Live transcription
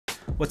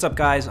What's up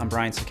guys, I'm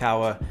Brian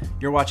Sakawa.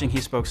 You're watching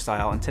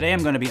Hespokestyle, and today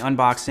I'm going to be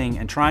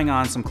unboxing and trying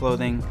on some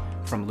clothing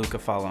from Luca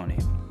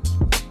Faloni.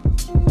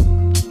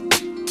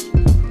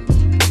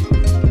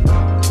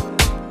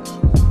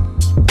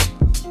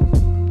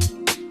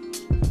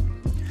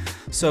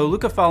 So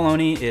Luca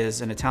Faloni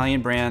is an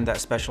Italian brand that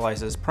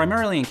specializes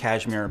primarily in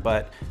cashmere,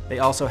 but they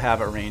also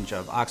have a range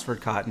of Oxford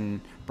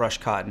cotton, brush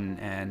cotton,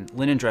 and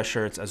linen dress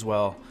shirts, as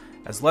well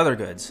as leather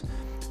goods.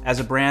 As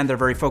a brand, they're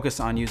very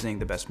focused on using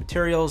the best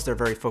materials, they're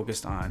very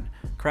focused on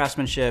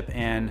craftsmanship,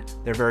 and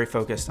they're very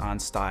focused on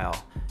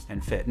style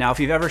and fit. Now, if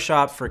you've ever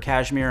shopped for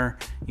cashmere,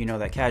 you know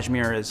that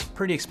cashmere is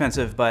pretty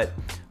expensive, but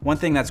one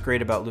thing that's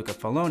great about Luca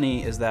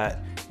Faloni is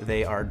that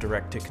they are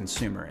direct to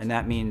consumer, and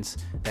that means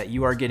that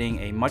you are getting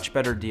a much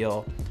better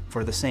deal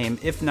for the same,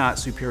 if not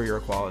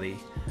superior quality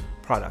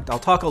product. I'll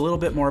talk a little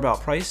bit more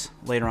about price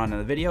later on in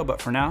the video,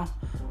 but for now,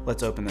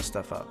 let's open this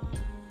stuff up.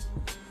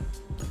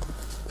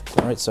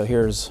 All right, so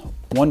here's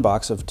one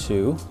box of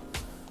two.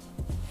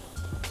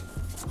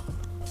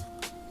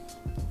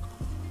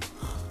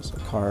 There's a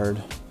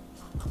card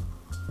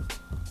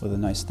with a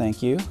nice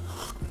thank you.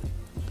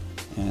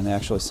 And they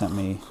actually sent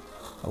me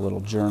a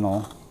little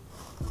journal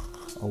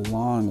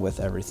along with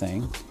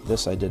everything.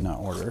 This I did not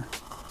order.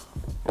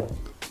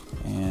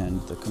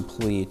 And the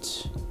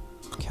complete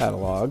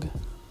catalog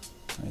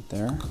right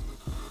there.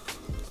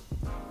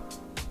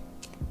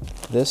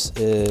 This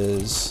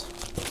is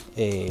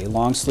a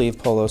long sleeve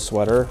polo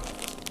sweater,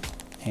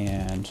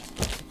 and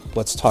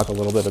let's talk a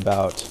little bit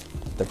about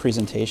the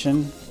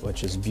presentation,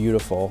 which is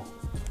beautiful.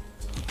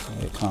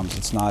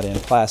 It's not in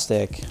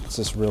plastic, it's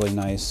this really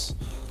nice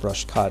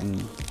brushed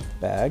cotton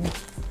bag.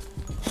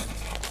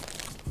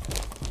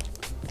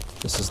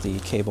 This is the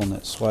cable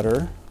knit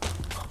sweater.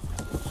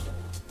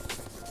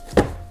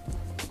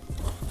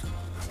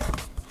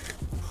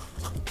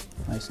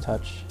 Nice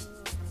touch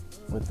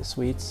with the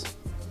sweets.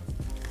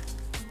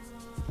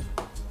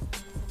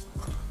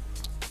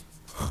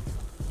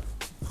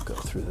 Go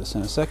through this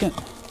in a second.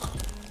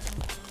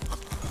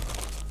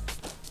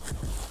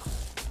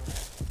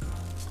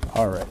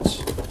 All right.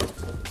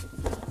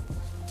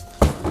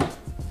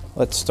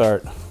 Let's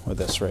start with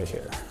this right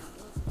here.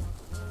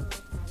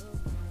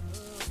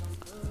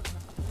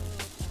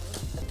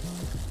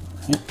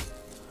 All right.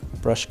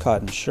 Brush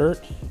cotton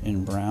shirt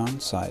in brown,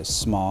 size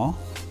small.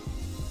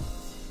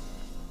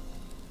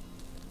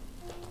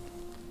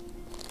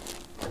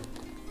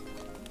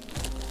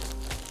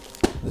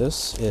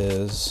 This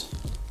is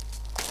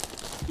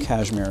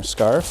cashmere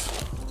scarf.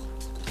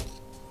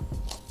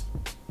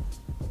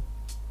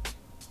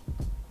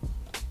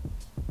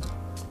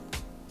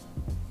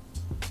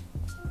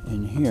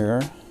 In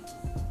here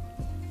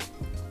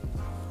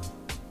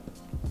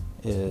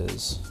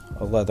is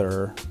a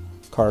leather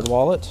card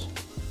wallet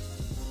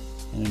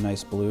in a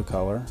nice blue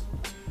color.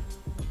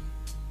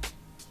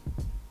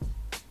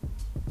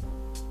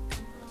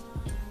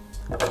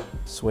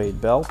 Suede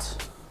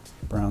belt,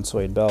 brown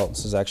suede belt.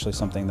 This is actually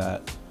something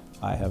that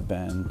I have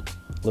been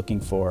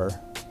looking for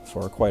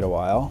quite a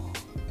while.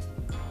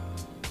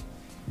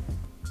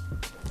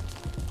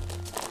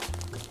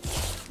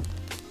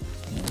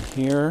 And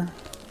here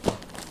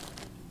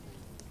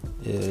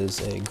is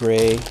a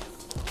gray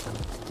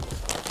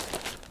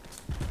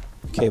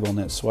cable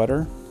knit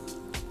sweater,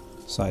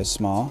 size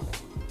small.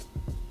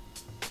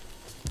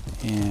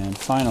 And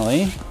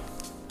finally,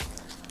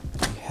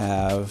 we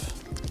have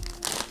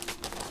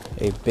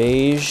a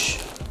beige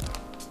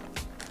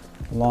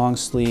long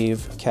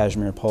sleeve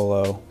cashmere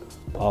polo,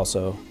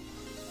 also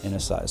in a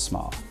size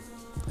small.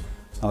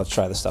 Now let's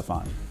try this stuff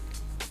on.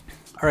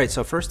 All right,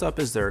 so first up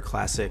is their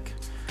classic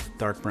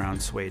dark brown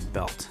suede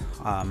belt.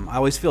 I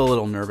always feel a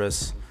little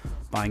nervous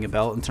buying a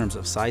belt in terms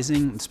of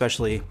sizing,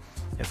 especially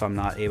if I'm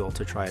not able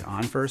to try it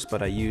on first,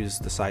 but I use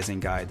the sizing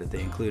guide that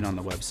they include on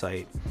the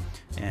website.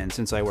 And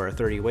since I wear a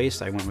 30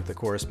 waist, I went with the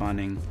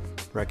corresponding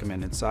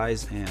recommended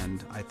size,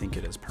 and I think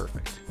it is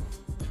perfect.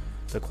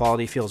 The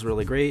quality feels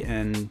really great,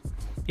 and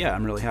yeah,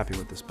 I'm really happy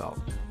with this belt.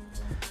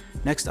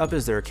 Next up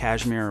is their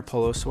cashmere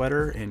polo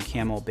sweater in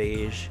camel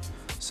beige,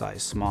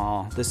 size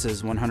small. This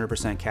is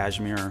 100%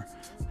 cashmere,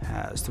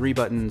 has 3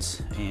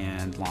 buttons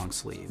and long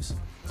sleeves.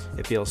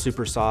 It feels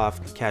super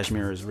soft.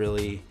 Cashmere is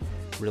really,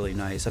 really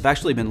nice. I've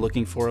actually been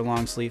looking for a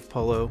long sleeve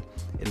polo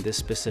in this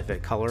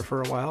specific color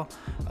for a while.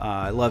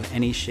 I love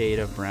any shade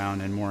of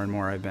brown, and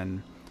more I've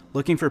been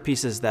looking for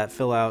pieces that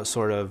fill out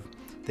sort of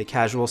the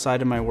casual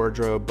side of my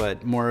wardrobe,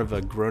 but more of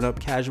a grown-up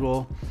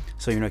casual.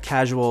 So, you know,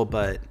 casual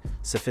but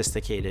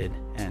sophisticated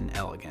and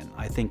elegant.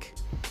 I think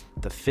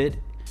the fit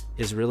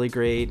is really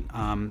great.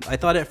 I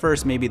thought at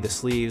first maybe the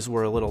sleeves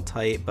were a little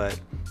tight, but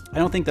I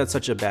don't think that's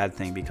such a bad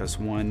thing, because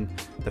one,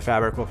 the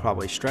fabric will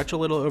probably stretch a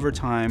little over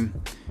time,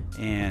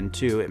 and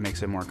two, it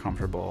makes it more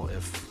comfortable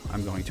if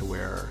I'm going to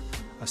wear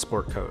a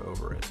sport coat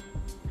over it.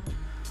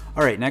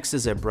 All right, next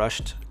is a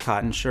brushed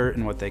cotton shirt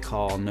in what they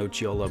call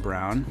nocciola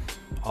brown,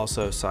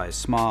 also size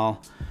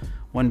small,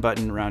 1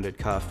 button rounded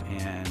cuff,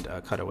 and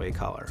a cutaway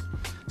collar.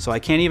 So I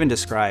can't even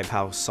describe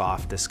how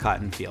soft this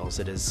cotton feels.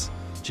 It is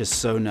just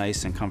so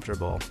nice and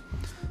comfortable.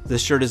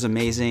 This shirt is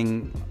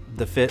amazing.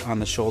 the fit on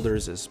the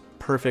shoulders is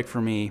perfect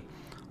for me.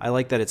 I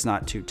like that it's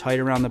not too tight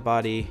around the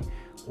body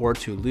or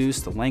too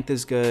loose. The length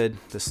is good.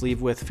 The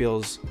sleeve width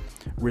feels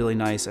really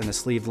nice, and the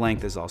sleeve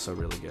length is also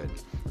really good.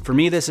 For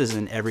me, this is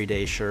an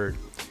everyday shirt.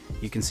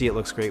 You can see it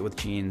looks great with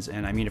jeans.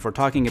 And I mean, if we're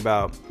talking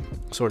about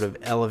sort of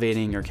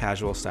elevating your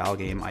casual style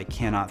game, I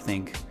cannot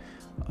think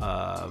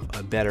of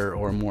a better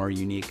or more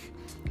unique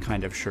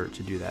kind of shirt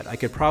to do that. I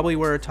could probably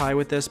wear a tie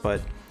with this,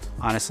 but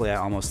honestly, I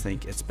almost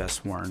think it's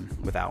best worn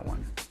without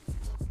one.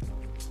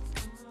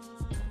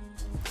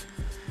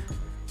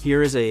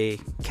 Here is a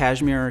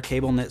cashmere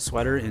cable knit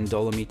sweater in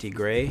Dolomiti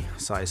Gray,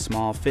 size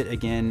small. Fit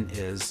again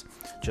is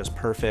just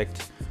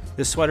perfect.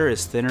 This sweater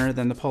is thinner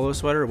than the polo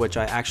sweater, which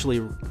I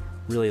actually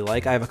really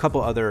like. I have a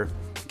couple other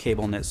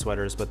cable knit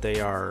sweaters, but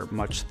they are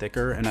much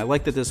thicker, and I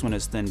like that this one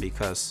is thin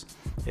because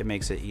it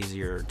makes it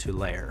easier to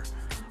layer.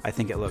 I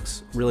think it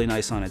looks really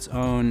nice on its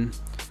own.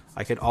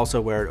 I could also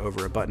wear it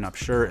over a button-up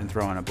shirt and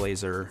throw on a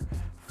blazer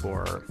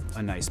for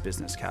a nice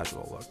business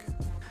casual look.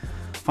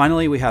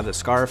 Finally, we have the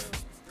scarf.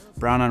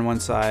 Brown on one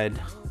side,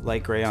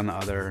 light gray on the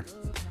other.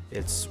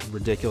 It's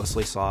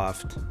ridiculously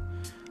soft.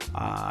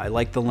 I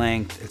like the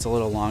length. It's a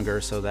little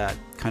longer, so that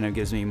kind of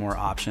gives me more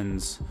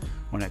options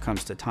when it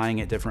comes to tying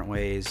it different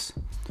ways.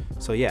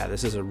 So yeah,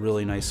 this is a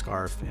really nice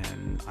scarf,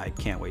 and I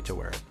can't wait to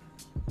wear it.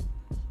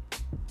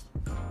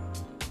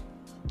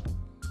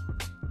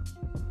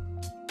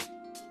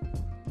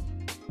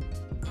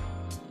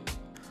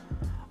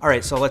 All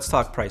right, so let's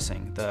talk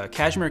pricing. The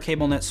cashmere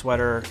cable knit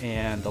sweater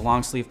and the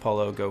long sleeve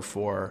polo go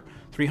for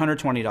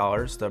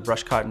 $320. The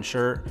brush cotton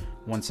shirt,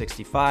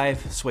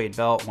 $165. Suede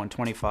belt,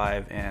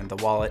 $125, and the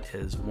wallet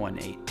is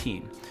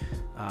 $118.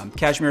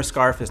 Cashmere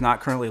scarf is not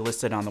currently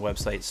listed on the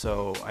website,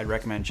 so I'd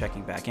recommend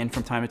checking back in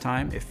from time to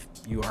time if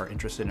you are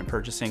interested in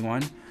purchasing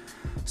one.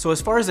 So as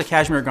far as the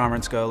cashmere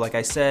garments go, like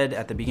I said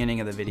at the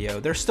beginning of the video,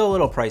 they're still a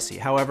little pricey.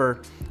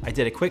 However, I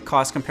did a quick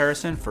cost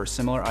comparison for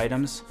similar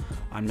items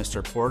on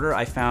Mr. Porter.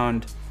 I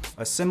found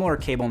a similar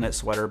cable knit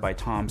sweater by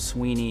Tom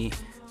Sweeney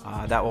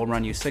that will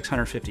run you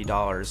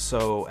 $650.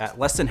 So at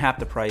less than half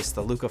the price,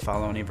 the Luca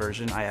Faloni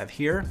version I have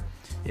here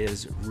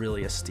is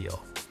really a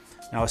steal.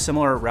 Now a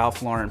similar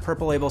Ralph Lauren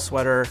Purple Label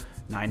sweater,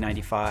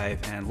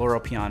 $9.95, and Loro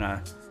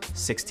Piana,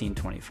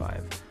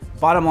 $16.25.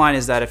 Bottom line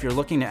is that if you're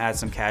looking to add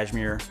some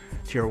cashmere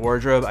to your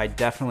wardrobe, I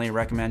definitely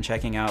recommend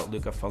checking out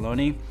Luca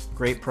Faloni.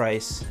 Great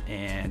price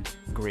and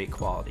great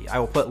quality. I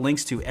will put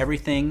links to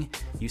everything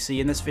you see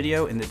in this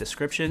video in the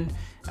description.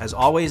 As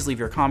always, leave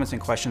your comments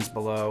and questions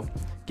below.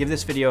 Give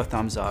this video a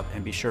thumbs up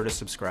and be sure to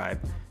subscribe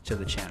to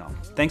the channel.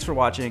 Thanks for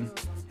watching,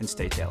 and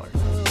stay tailored.